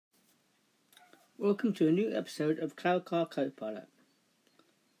Welcome to a new episode of Cloud Car Copilot.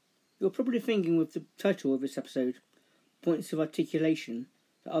 You're probably thinking with the title of this episode, Points of Articulation,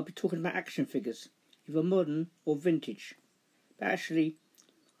 that I'll be talking about action figures, either modern or vintage. But actually,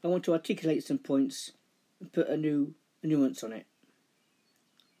 I want to articulate some points and put a nuance on it.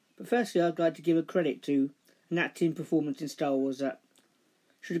 But firstly, I'd like to give a credit to an acting performance in Star Wars that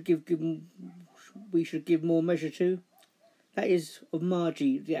we should give more measure to. That is of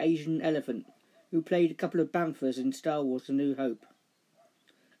Margie, the Asian elephant, who played a couple of Banthas in Star Wars A New Hope,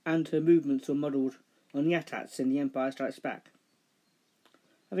 and her movements were modelled on the AT-ATs in The Empire Strikes Back.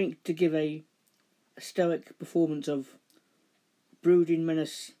 I think to give a stoic performance of brooding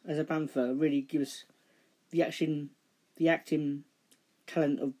menace as a Bantha really gives the acting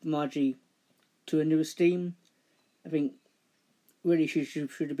talent of Margie to a new esteem. I think really she should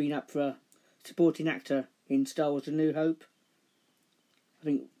have been up for a supporting actor in Star Wars A New Hope. I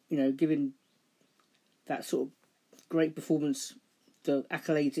think, given that sort of great performance, the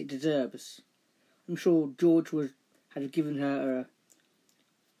accolades it deserves. I'm sure George would have given her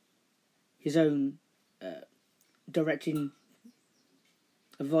his own directing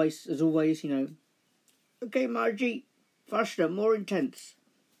advice, as always, Okay, Margie, faster, more intense.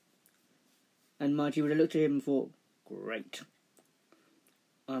 And Margie would have looked at him and thought, great.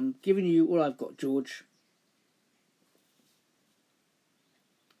 I'm giving you all I've got, George.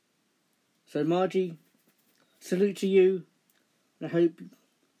 So Margie, salute to you, and I hope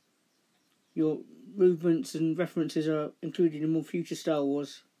your movements and references are included in more future Star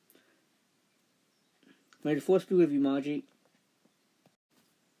Wars. May the Force be with you, Margie.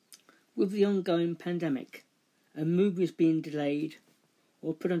 With the ongoing pandemic and movies being delayed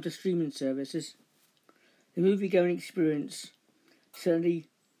or put onto streaming services, the movie-going experience certainly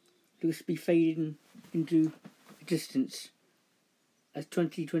looks to be fading into distance as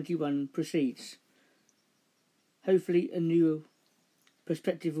 2021 proceeds. Hopefully a new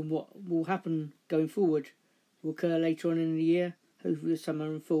perspective on what will happen going forward will occur later on in the year. Hopefully the summer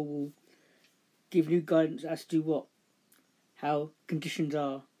and fall will give new guidance as to how conditions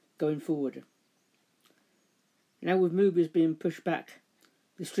are going forward. Now with movies being pushed back,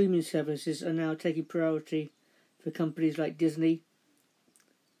 the streaming services are now taking priority for companies like Disney,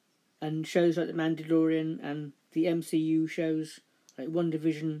 and shows like The Mandalorian and the MCU shows like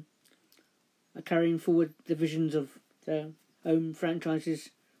WandaVision are carrying forward the visions of their own franchises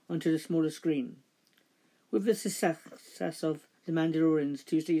onto the smaller screen. With the success of The Mandalorian's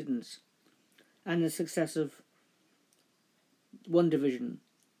 2 seasons and the success of WandaVision,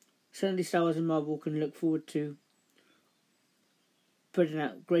 certainly Star Wars and Marvel can look forward to putting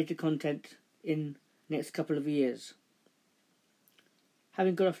out greater content in the next couple of years.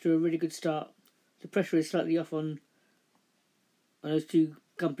 Having got off to a really good start, the pressure is slightly off on those two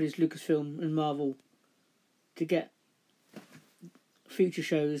companies, Lucasfilm and Marvel, to get future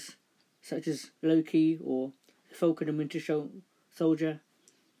shows such as Loki or Falcon and Winter Soldier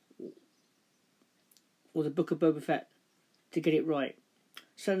or the Book of Boba Fett to get it right.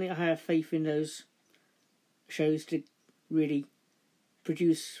 Certainly I have faith in those shows to really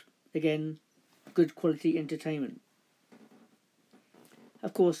produce, again, good quality entertainment.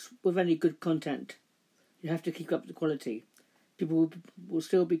 Of course, with any good content, you have to keep up the quality. People will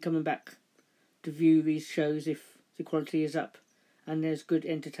still be coming back to view these shows if the quality is up and there's good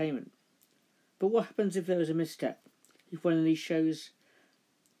entertainment. But what happens if there is a misstep? If one of these shows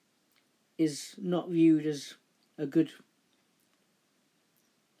is not viewed as a good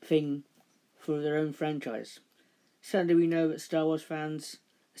thing for their own franchise? Certainly we know that Star Wars fans,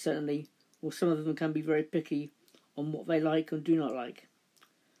 some of them can be very picky on what they like and do not like.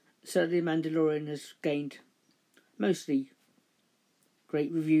 Certainly Mandalorian has gained mostly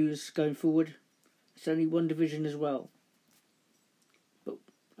great reviews going forward. Certainly WandaVision as well. But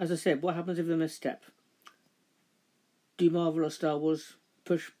as I said, what happens if there's a misstep? Do Marvel or Star Wars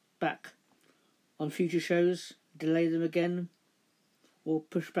push back on future shows, delay them again, or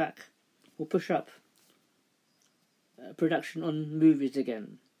push up production on movies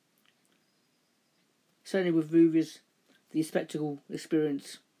again? Certainly with movies, the spectacle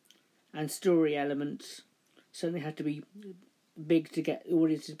experience and story elements certainly had to be big to get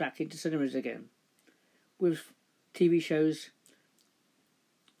audiences back into cinemas again. With TV shows,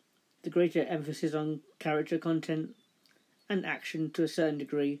 the greater emphasis on character content and action to a certain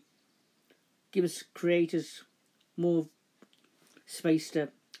degree gives creators more space to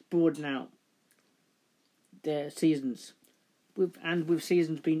broaden out their seasons. With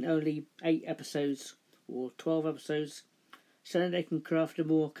seasons being only 8 episodes or 12 episodes, so that they can craft a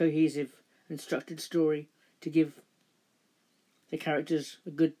more cohesive and structured story to give the characters a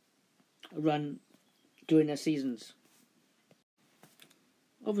good run during their seasons.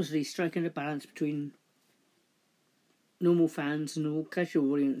 Obviously, striking a balance between normal fans and all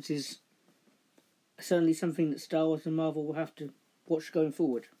casual audiences is certainly something that Star Wars and Marvel will have to watch going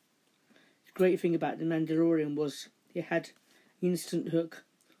forward. The great thing about The Mandalorian was it had the instant hook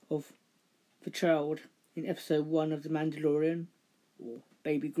of the child in episode 1 of The Mandalorian, or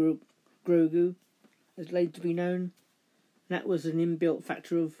Baby Grogu, as later to be known. That was an inbuilt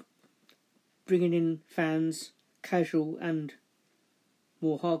factor of bringing in fans, casual and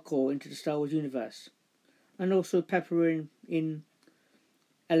more hardcore, into the Star Wars universe, and also peppering in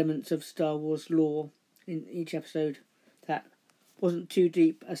elements of Star Wars lore in each episode that wasn't too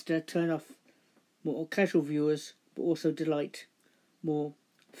deep as to turn off more casual viewers, but also delight more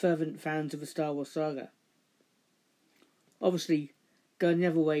fervent fans of the Star Wars saga. Obviously, going the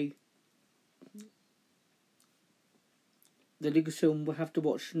other way, the Lucasfilm will have to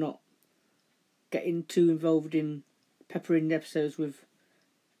watch not getting too involved in peppering the episodes with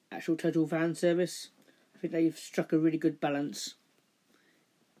actual total fan service. I think they've struck a really good balance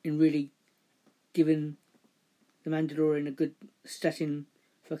in really giving The Mandalorian a good setting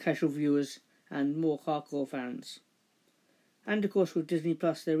for casual viewers and more hardcore fans. And of course with Disney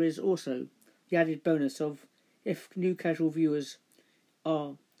Plus there is also the added bonus of, if new casual viewers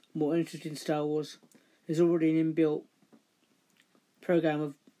are more interested in Star Wars, there's already an inbuilt program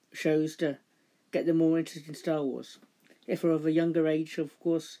of shows to get them more interested in Star Wars. If they're of a younger age, of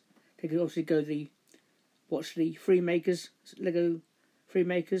course, they could obviously watch the Freemakers, Lego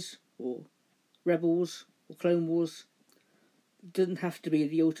Freemakers, or Rebels, or Clone Wars. It doesn't have to be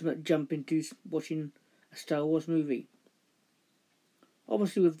the ultimate jump into watching a Star Wars movie.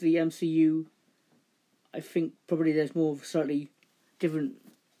 Obviously with the MCU, I think probably there's more of a slightly different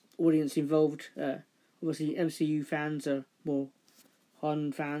audience involved. Obviously MCU fans are more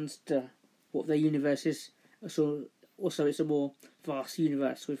Han fans to what their universe is. So also it's a more vast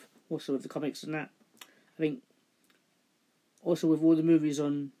universe with the comics and that. I think also with all the movies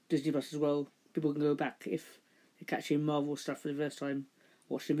on Disney Plus as well, people can go back if they're catching Marvel stuff for the first time,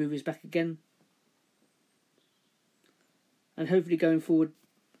 watch the movies back again. And hopefully going forward,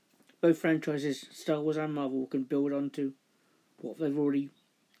 both franchises, Star Wars and Marvel, can build on to what they've already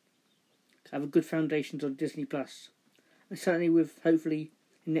have a good foundations on Disney Plus. And certainly with, hopefully,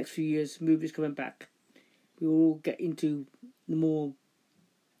 in the next few years, movies coming back, we will all get into the more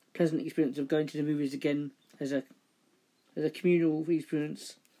pleasant experience of going to the movies again as a communal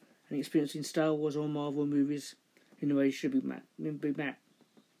experience, and experiencing Star Wars or Marvel movies in the way it should be met.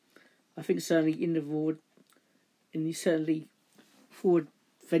 I think certainly in the forward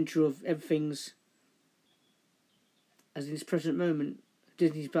venture of everything's, as in this present moment,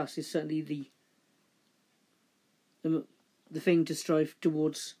 Disney Plus is certainly the thing to strive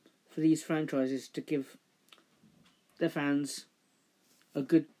towards for these franchises, to give their fans a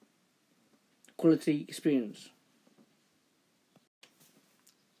good quality experience.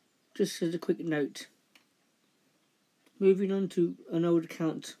 Just as a quick note, moving on to an old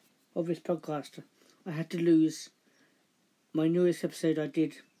account of this podcast, I had to lose my newest episode I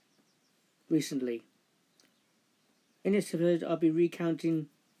did recently. In this episode I'll be recounting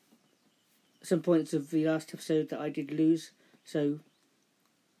some points of the last episode that I did lose, so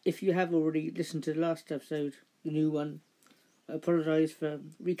if you have already listened to the last episode, the new one, I apologise for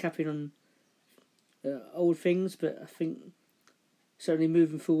recapping on old things, but I think certainly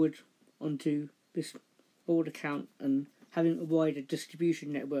moving forward onto this old account and having a wider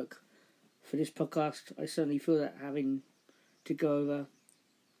distribution network for this podcast, I certainly feel that having to go over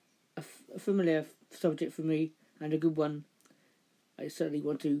a familiar subject for me and a good one, I certainly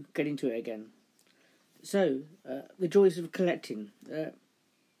want to get into it again. So, the joys of collecting.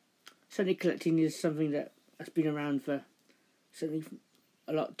 Certainly collecting is something that has been around for certainly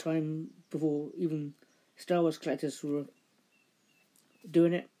a lot of time before even Star Wars collectors were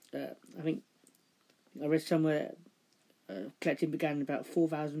doing it. I think I read somewhere collecting began about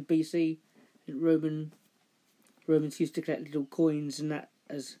 4000 BC. Romans used to collect little coins and that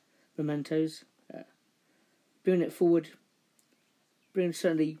as mementos. Bringing it forward,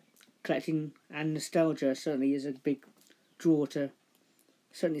 certainly collecting and nostalgia certainly is a big draw to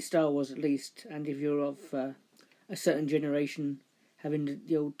certainly Star Wars at least. And if you're of a certain generation, having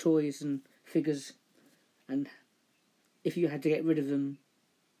the old toys and figures, and if you had to get rid of them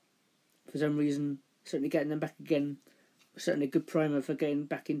for some reason, certainly getting them back again was certainly a good primer for getting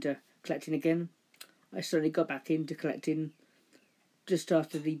back into collecting again. I certainly got back into collecting just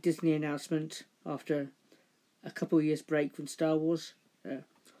after the Disney announcement, after a couple of years break from Star Wars. I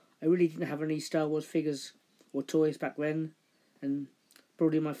really didn't have any Star Wars figures or toys back then,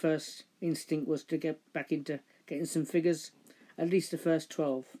 probably my first instinct was to get back into getting some figures, at least the first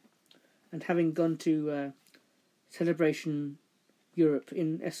 12. And having gone to Celebration Europe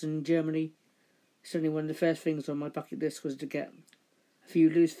in Essen, Germany, certainly one of the first things on my bucket list was to get a few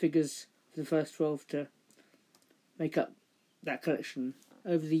loose figures for the first 12 to make up that collection.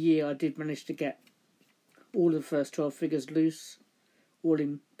 Over the year I did manage to get all of the first 12 figures loose, all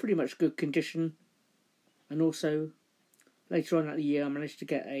in pretty much good condition, and also later on that year I managed to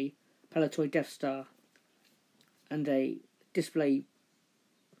get a Palatoy Death Star and a display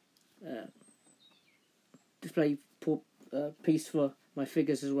piece for my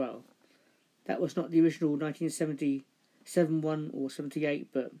figures as well. That was not the original 1977 one or 78,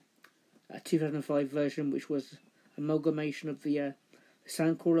 but a 2005 version, which was an amalgamation of the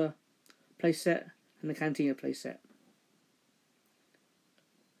Sandcrawler playset and the Cantina playset.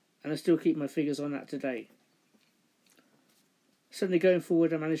 And I still keep my figures on that today. Certainly going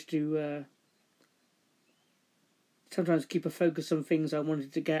forward I managed to sometimes keep a focus on things I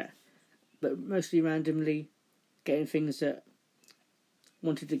wanted to get, but mostly randomly getting things that I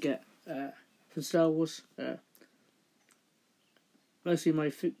wanted to get from Star Wars. Mostly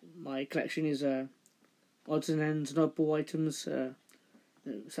my collection is odds and ends and oddball items,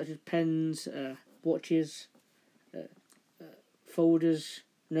 such as pens, watches, folders,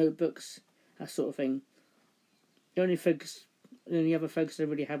 notebooks, that sort of thing. The only other focus I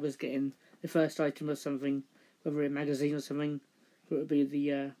really had was getting the first item of something, whether a magazine or something. It would be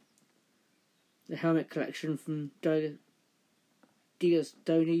the helmet collection from Diaz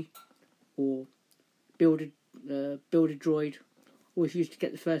Doney, or Builded Droid. Always used to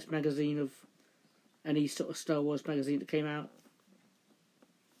get the first magazine of any sort of Star Wars magazine that came out.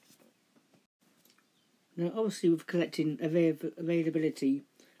 Now, obviously, with collecting availability,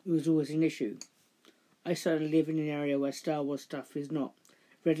 it was always an issue. I certainly live in an area where Star Wars stuff is not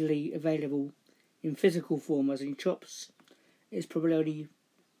readily available in physical form, as in shops. It's probably only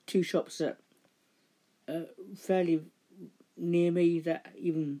 2 shops that fairly near me that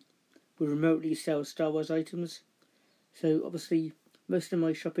even would remotely sell Star Wars items. So obviously most of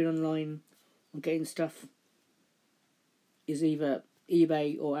my shopping online or getting stuff is either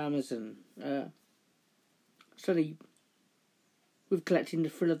eBay or Amazon. Certainly with collecting, the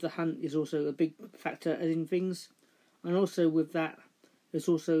thrill of the hunt is also a big factor in things, and also with that there's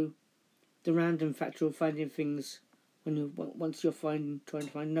also the random factor of finding things once you're trying to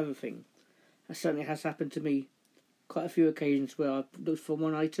find another thing. That certainly has happened to me quite a few occasions where I've looked for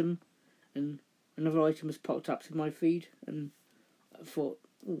one item and another item has popped up to my feed and I thought,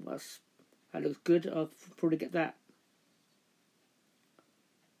 oh, that looks good, I'll probably get that.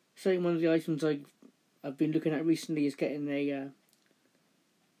 Certainly one of the items I've been looking at recently is getting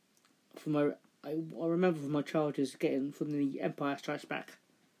I remember from my childhood is getting from the Empire Strikes Back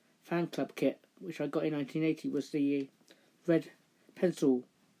fan club kit, which I got in 1980, was the red pencil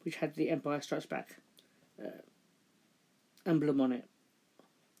which had the Empire Strikes Back emblem on it.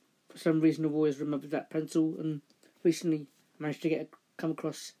 For some reason I've always remembered that pencil, and recently managed to come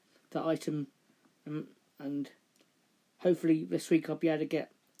across that item, and hopefully this week I'll be able to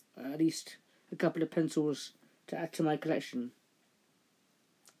get at least a couple of pencils to add to my collection.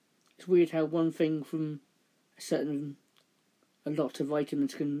 It's weird how one thing from a lot of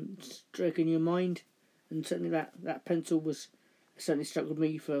items can strike in your mind, and certainly that pencil was certainly stuck with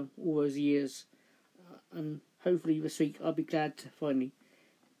me for all those years, and hopefully this week I'll be glad to finally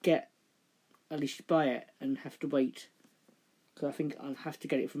at least buy it and have to wait, because I think I'll have to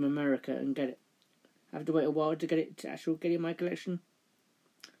get it from America and get it. I have to wait a while to get it in my collection.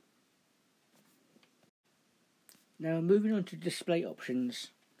 Now moving on to display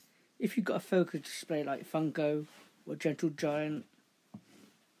options. If you've got a focus display like Funko or Gentle Giant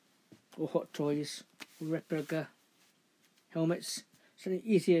or Hot Toys or replica helmets, it's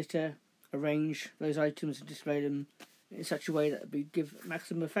easier to arrange those items and display them in such a way that would give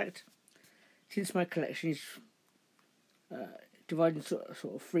maximum effect. Since my collection is divided into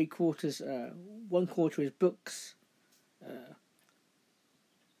sort of 3 quarters, 1 quarter is books,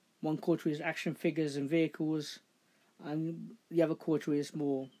 1 quarter is action figures and vehicles, and the other quarter is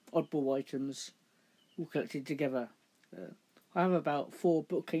more oddball items all collected together. I have about 4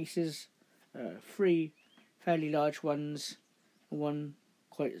 bookcases, 3 fairly large ones and 1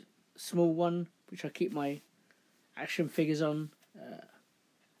 quite small one which I keep my action figures on,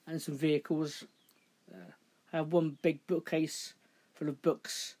 and some vehicles. I have 1 big bookcase full of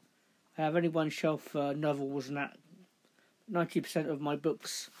books. I have only 1 shelf for novels, and that 90% of my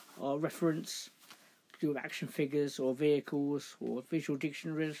books are reference to do with action figures or vehicles or visual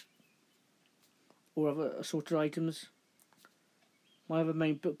dictionaries or other assorted items. my other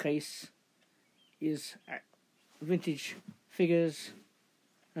main bookcase is vintage figures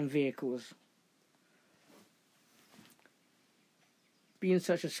and vehicles. Being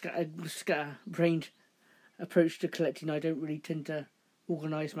such a scatterbrained approach to collecting, I don't really tend to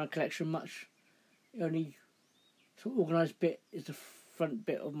organise my collection much. The only sort of organised bit is the front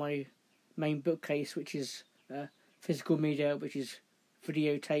bit of my main bookcase, which is physical media, which is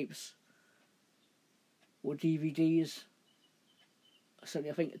videotapes or DVDs.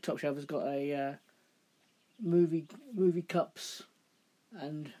 Certainly, I think the top shelf has got a movie cups,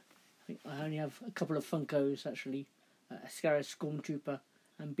 and I think I only have a couple of Funkos actually, Scarus Stormtrooper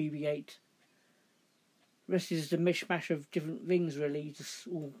and BB-8. The rest is a mishmash of different things really, just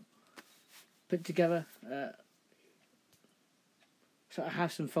all put together. So I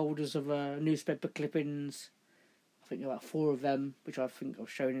have some folders of newspaper clippings. I think about 4 of them, which I think I've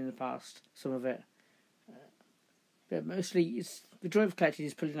shown in the past, some of it. But mostly, it's the joy of collecting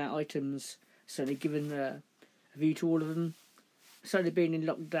is pulling out items, certainly giving a view to all of them. Certainly being in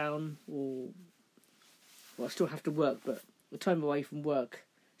lockdown, I still have to work, but the time away from work,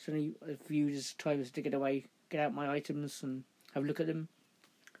 certainly I've viewed as times to get out my items and have a look at them.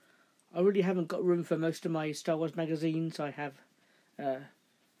 I really haven't got room for most of my Star Wars magazines. I have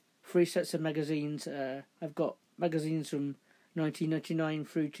 3 sets of magazines. I've got magazines from 1999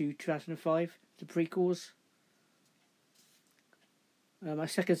 through to 2005, the prequels. My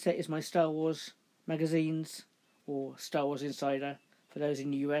second set is my Star Wars magazines, or Star Wars Insider, for those in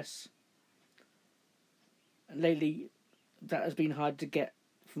the US. And lately, that has been hard to get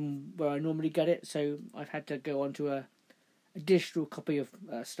from where I normally get it, so I've had to go onto a digital copy of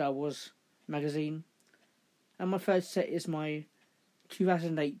Star Wars magazine. And my third set is my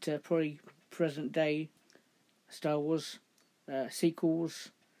 2008 to probably present day Star Wars sequels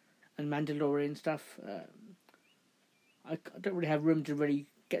and Mandalorian stuff. I don't really have room to really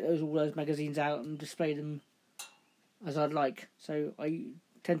get all those magazines out and display them as I'd like, so I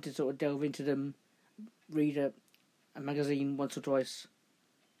tend to sort of delve into them, read a magazine once or twice,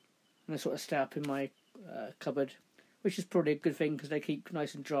 and they sort of stay up in my cupboard, which is probably a good thing because they keep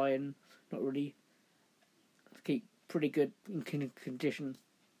nice and dry and not really keep pretty good in condition.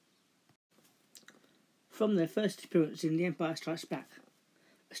 From their first appearance in The Empire Strikes Back,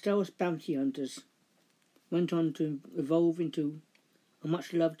 Star Wars bounty hunters went on to evolve into a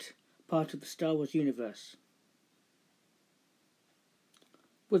much loved part of the Star Wars universe.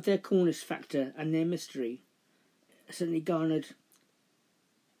 With their coolness factor and their mystery, certainly garnered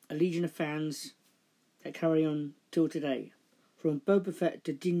a legion of fans that carry on till today. From Boba Fett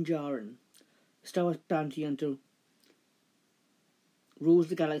to Din Djarin, Star Wars bounty hunter rules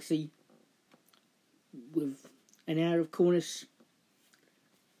the galaxy with an air of coolness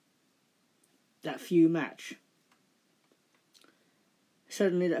that few match.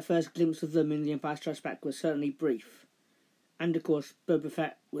 Certainly that first glimpse of them in The Empire Strikes Back was certainly brief. And of course, Boba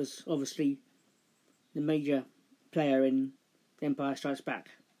Fett was obviously the major player in The Empire Strikes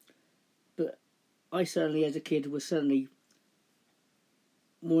Back. But I certainly, as a kid, was certainly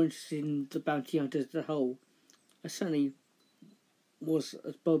more interested in the bounty hunters as a whole. I certainly was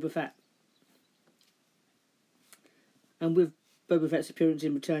as Boba Fett. And with Boba Fett's appearance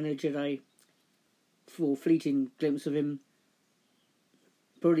in Return of the Jedi, for a fleeting glimpse of him,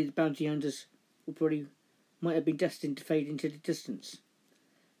 probably the bounty hunters might have been destined to fade into the distance.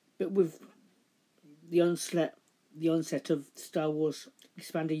 But with the onset of Star Wars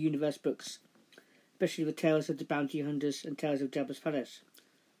Expanded Universe books, especially with Tales of the Bounty Hunters and Tales of Jabba's Palace,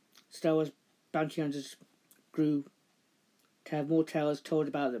 Star Wars bounty hunters grew to have more tales told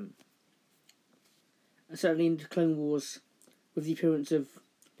about them. And certainly in the Clone Wars, with the appearance of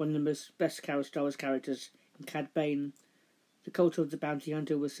one of the most best Star Wars characters in Cad Bane, the cult of the bounty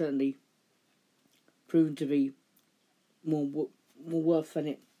hunter was certainly proven to be more worth than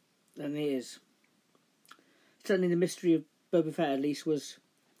it is. Certainly the mystery of Boba Fett, at least, was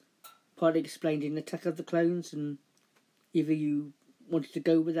partly explained in Attack of the Clones, and either you wanted to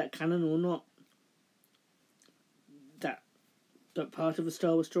go with that canon or not, that part of the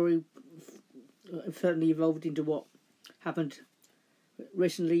Star Wars story certainly evolved into what happened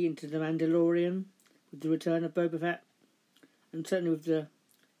recently into The Mandalorian, with the return of Boba Fett, and certainly with the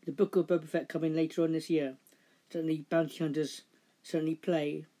book of Boba Fett coming later on this year. Certainly bounty hunters certainly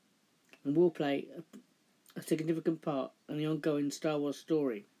play and will play a significant part in the ongoing Star Wars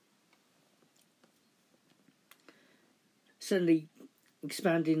story. Certainly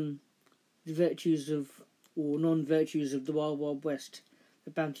expanding the virtues of, or non-virtues of, the Wild Wild West,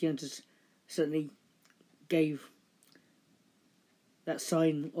 the bounty hunters certainly gave that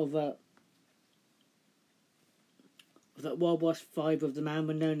sign of of that World War V of the man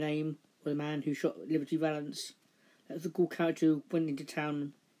with no name, or the man who shot Liberty Valance. That was the cool character who went into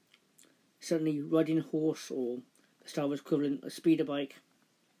town, suddenly riding a horse, or the Star Wars equivalent, a speeder bike.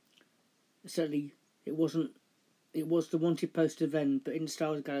 Certainly, it was the wanted poster then, but in Star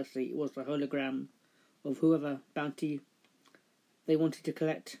Wars Galaxy, it was the hologram of whoever bounty they wanted to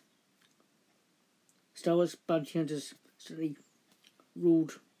collect. Star Wars bounty hunters certainly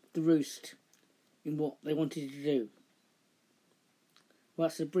ruled the roost in what they wanted to do. Well,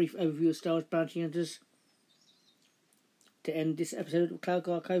 that's a brief overview of Star Wars bounty hunters to end this episode of Cloud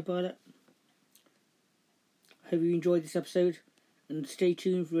Guard Co-Pilot. I hope you enjoyed this episode, and stay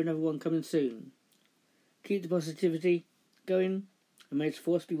tuned for another one coming soon. Keep the positivity going, and may the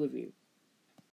Force be with you.